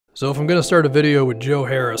So if I'm going to start a video with Joe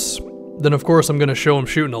Harris, then of course I'm going to show him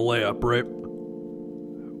shooting a layup, right?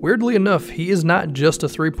 Weirdly enough, he is not just a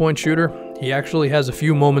three-point shooter. He actually has a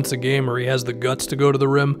few moments a game where he has the guts to go to the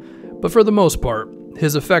rim, but for the most part,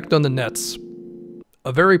 his effect on the Nets,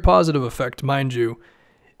 a very positive effect, mind you,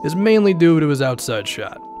 is mainly due to his outside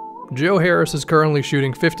shot. Joe Harris is currently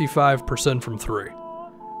shooting 55% from three.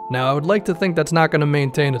 Now, I would like to think that's not going to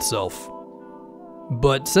maintain itself,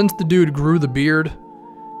 but since the dude grew the beard,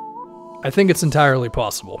 I think it's entirely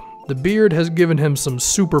possible. The beard has given him some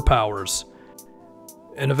superpowers,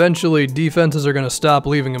 and eventually defenses are going to stop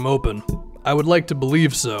leaving him open. I would like to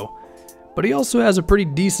believe so, but he also has a pretty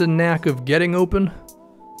decent knack of getting open.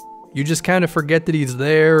 You just kind of forget that he's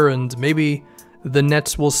there, and maybe the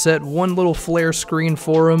Nets will set one little flare screen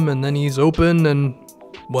for him, and then he's open, and,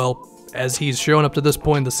 well, as he's shown up to this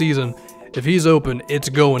point in the season, if he's open, it's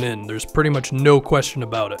going in. There's pretty much no question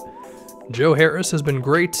about it. Joe Harris has been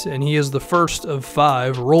great, and he is the first of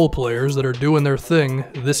 5 role players that are doing their thing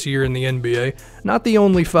this year in the NBA. Not the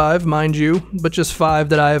only 5, mind you, but just 5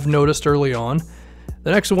 that I have noticed early on.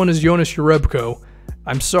 The next one is Jonas Jerebko.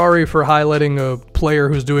 I'm sorry for highlighting a player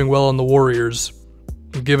who's doing well on the Warriors,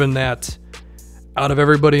 given that out of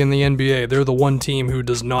everybody in the NBA, they're the one team who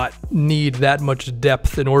does not need that much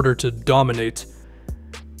depth in order to dominate.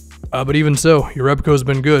 But even so, Jerebko's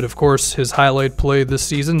been good. Of course, his highlight play this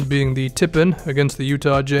season being the tip-in against the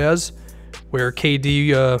Utah Jazz, where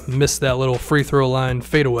KD missed that little free throw line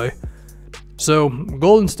fadeaway. So,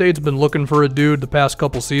 Golden State's been looking for a dude the past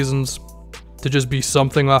couple seasons to just be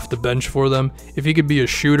something off the bench for them. If he could be a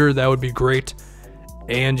shooter, that would be great.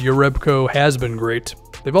 And Jerebko has been great.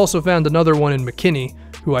 They've also found another one in McKinney,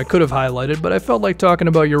 who I could have highlighted, but I felt like talking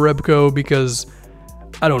about Jerebko because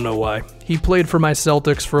I don't know why. He played for my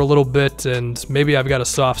Celtics for a little bit, and maybe I've got a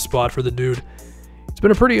soft spot for the dude. He's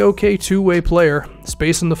been a pretty okay two-way player,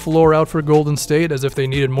 spacing the floor out for Golden State as if they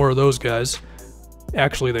needed more of those guys.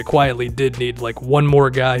 Actually, they quietly did need like one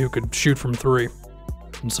more guy who could shoot from three.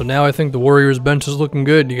 And so now I think the Warriors bench is looking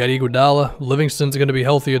good. You got Iguodala, Livingston's going to be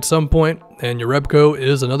healthy at some point, and Jerebko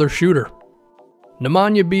is another shooter.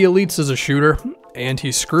 Nemanja Bjelica is a shooter, and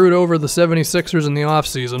he screwed over the 76ers in the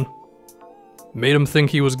offseason. Made him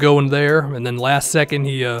think he was going there, and then last second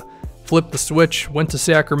he flipped the switch, went to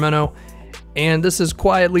Sacramento, and this has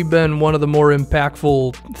quietly been one of the more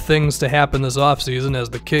impactful things to happen this offseason as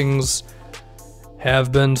the Kings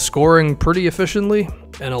have been scoring pretty efficiently,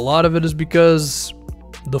 and a lot of it is because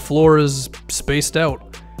the floor is spaced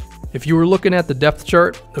out. If you were looking at the depth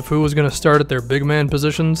chart of who was going to start at their big man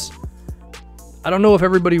positions, I don't know if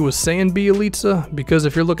everybody was saying Bjelica, because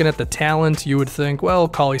if you're looking at the talent, you would think, well,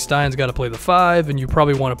 Cauley-Stein's got to play the 5, and you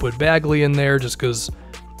probably want to put Bagley in there just because,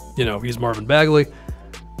 you know, he's Marvin Bagley.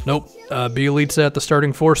 Nope. Bjelica at the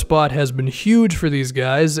starting 4 spot has been huge for these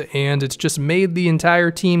guys, and it's just made the entire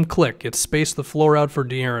team click. It's spaced the floor out for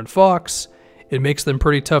De'Aaron Fox. It makes them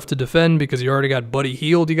pretty tough to defend because you already got Buddy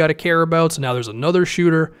Hield you got to care about, so now there's another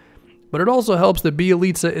shooter. But it also helps that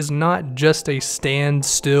Bjelica is not just a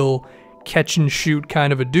stand-still, catch-and-shoot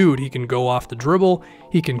kind of a dude. He can go off the dribble,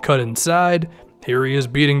 he can cut inside. Here he is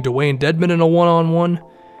beating Dwayne Dedmon in a one-on-one.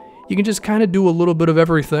 He can just kind of do a little bit of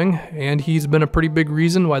everything, and he's been a pretty big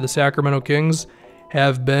reason why the Sacramento Kings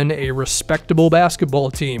have been a respectable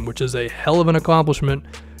basketball team, which is a hell of an accomplishment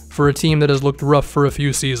for a team that has looked rough for a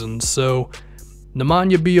few seasons. So,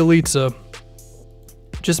 Nemanja Bjelica,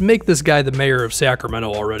 just make this guy the mayor of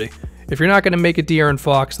Sacramento already. If you're not going to make it De'Aaron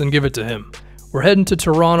Fox, then give it to him. We're heading to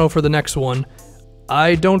Toronto for the next one.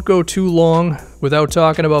 I don't go too long without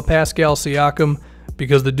talking about Pascal Siakam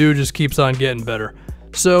because the dude just keeps on getting better.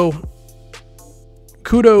 So,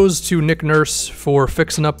 kudos to Nick Nurse for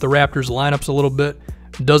fixing up the Raptors lineups a little bit.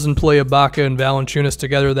 Doesn't play Ibaka and Valanciunas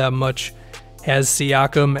together that much. Has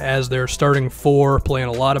Siakam as their starting 4, playing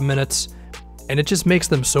a lot of minutes. And it just makes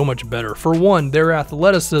them so much better. For one, their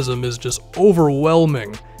athleticism is just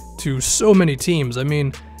overwhelming to so many teams. I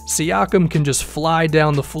mean, Siakam can just fly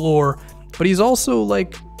down the floor, but he's also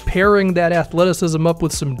like pairing that athleticism up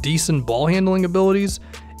with some decent ball handling abilities,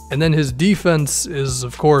 and then his defense is,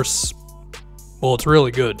 of course, well, it's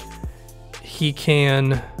really good. He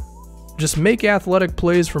can just make athletic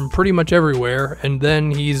plays from pretty much everywhere, and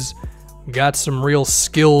then he's got some real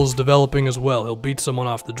skills developing as well. He'll beat someone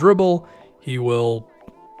off the dribble, he will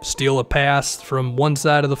steal a pass from one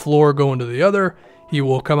side of the floor going to the other, he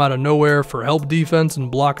will come out of nowhere for help defense and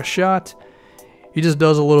block a shot. He just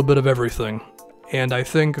does a little bit of everything. And I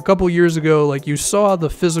think a couple years ago, like, you saw the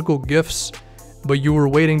physical gifts, but you were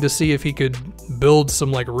waiting to see if he could build some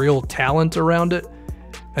like real talent around it.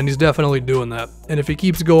 And he's definitely doing that. And if he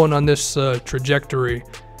keeps going on this trajectory,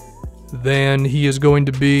 then he is going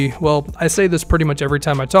to be, well, I say this pretty much every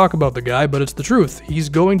time I talk about the guy, but it's the truth. He's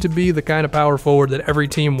going to be the kind of power forward that every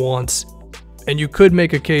team wants, and you could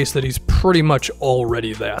make a case that he's pretty much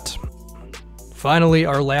already that. Finally,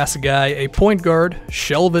 our last guy, a point guard,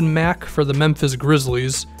 Shelvin Mack for the Memphis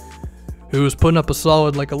Grizzlies, who's putting up a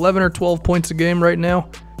solid like 11 or 12 points a game right now.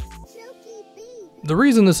 The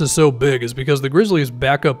reason this is so big is because the Grizzlies'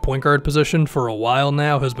 backup point guard position for a while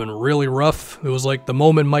now has been really rough. It was like the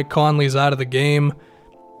moment Mike Conley's out of the game,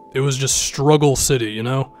 it was just struggle city, you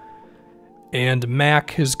know? And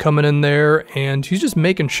Mack is coming in there, and he's just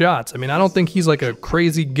making shots. I mean, I don't think he's like a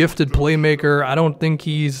crazy gifted playmaker. I don't think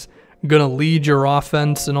he's gonna lead your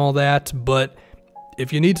offense and all that, but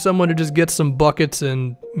if you need someone to just get some buckets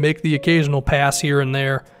and make the occasional pass here and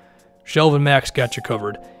there, Shelvin Mack's got you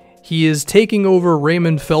covered. He is taking over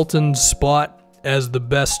Raymond Felton's spot as the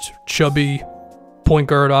best chubby point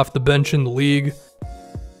guard off the bench in the league.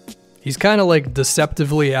 He's kind of like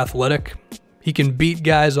deceptively athletic. He can beat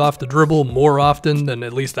guys off the dribble more often than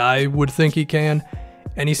at least I would think he can.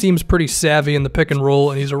 And he seems pretty savvy in the pick and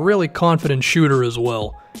roll, and he's a really confident shooter as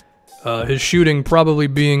well. His shooting probably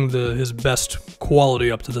being his best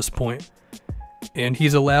quality up to this point. And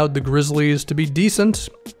he's allowed the Grizzlies to be decent.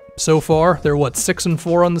 So far, they're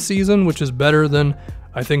 6-4 on the season, which is better than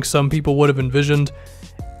I think some people would have envisioned.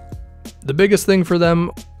 The biggest thing for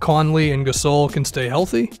them, Conley and Gasol can stay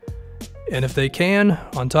healthy, and if they can,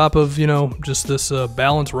 on top of, just this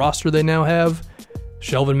balanced roster they now have,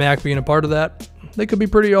 Shelvin Mack being a part of that, they could be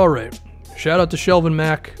pretty alright. Shout out to Shelvin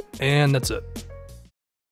Mack, and that's it.